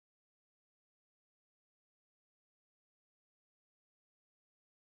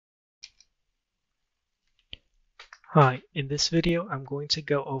Hi, in this video I'm going to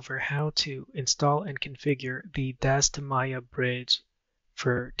go over how to install and configure the Daz to Maya bridge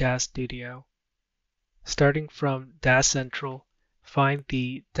for Daz Studio. Starting from Daz Central, find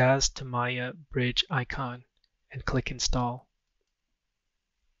the Daz to Maya bridge icon and click Install.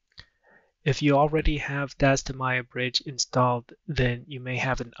 If you already have Daz to Maya bridge installed, then you may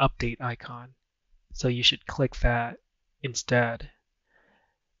have an update icon, so you should click that instead.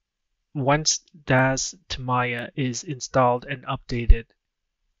 Once Daz to Maya is installed and updated,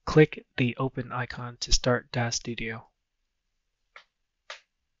 click the Open icon to start Daz Studio.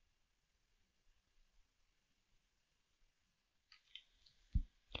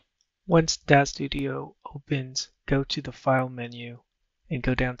 Once Daz Studio opens, go to the File menu and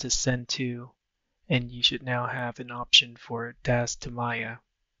go down to Send To, and you should now have an option for Daz to Maya.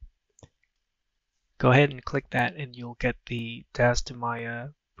 Go ahead and click that and you'll get the Daz to Maya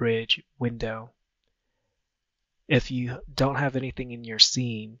bridge window. If you don't have anything in your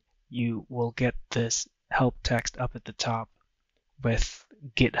scene, you will get this help text up at the top with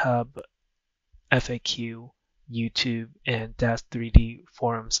GitHub, FAQ, YouTube, and Daz 3D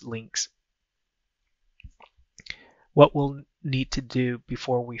forums links. What we'll need to do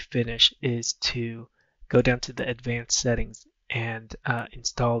before we finish is to go down to the advanced settings and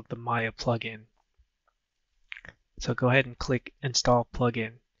install the Maya plugin. So go ahead and click Install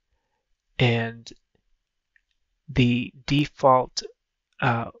Plugin, and the default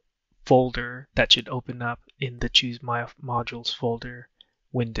folder that should open up in the Choose Maya Modules folder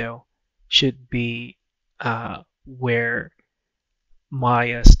window should be where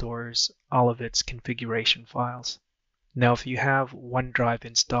Maya stores all of its configuration files. Now, if you have OneDrive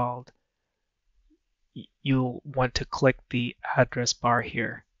installed, you'll want to click the address bar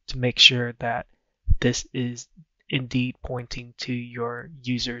here to make sure that this is indeed pointing to your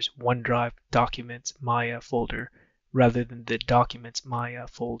user's OneDrive Documents Maya folder rather than the Documents Maya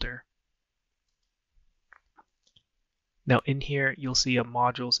folder. Now in here, you'll see a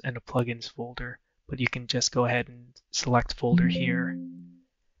Modules and a Plugins folder, but you can just go ahead and select folder here,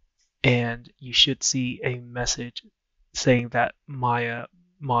 and you should see a message saying that Maya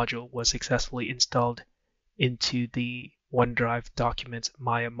module was successfully installed into the OneDrive Documents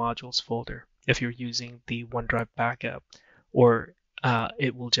Maya Modules folder if you're using the OneDrive backup, or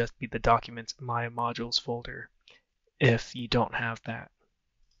it will just be the Documents Maya Modules folder if you don't have that.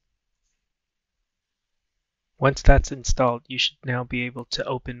 Once that's installed, you should now be able to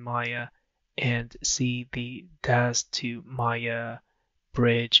open Maya and see the Daz to Maya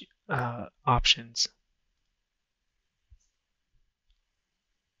bridge options.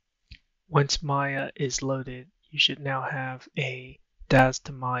 Once Maya is loaded, you should now have a Daz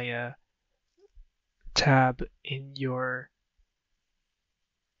to Maya tab in your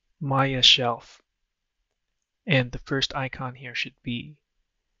Maya shelf. And the first icon here should be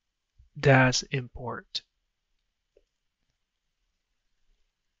Daz Import.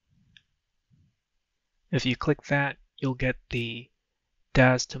 If you click that, you'll get the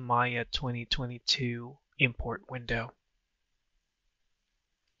Daz to Maya 2022 import window.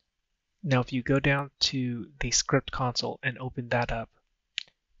 Now if you go down to the script console and open that up,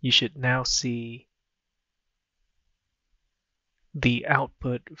 you should now see the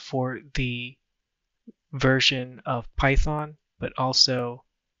output for the version of Python, but also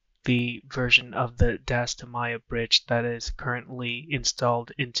the version of the Daz to Maya bridge that is currently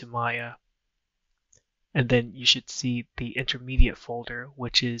installed into Maya. And then you should see the intermediate folder,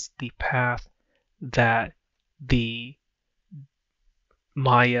 which is the path that the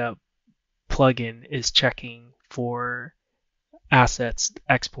Maya plugin is checking for assets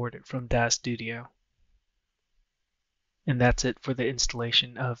exported from Daz Studio. And that's it for the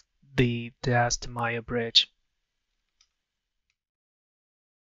installation of the Daz to Maya bridge.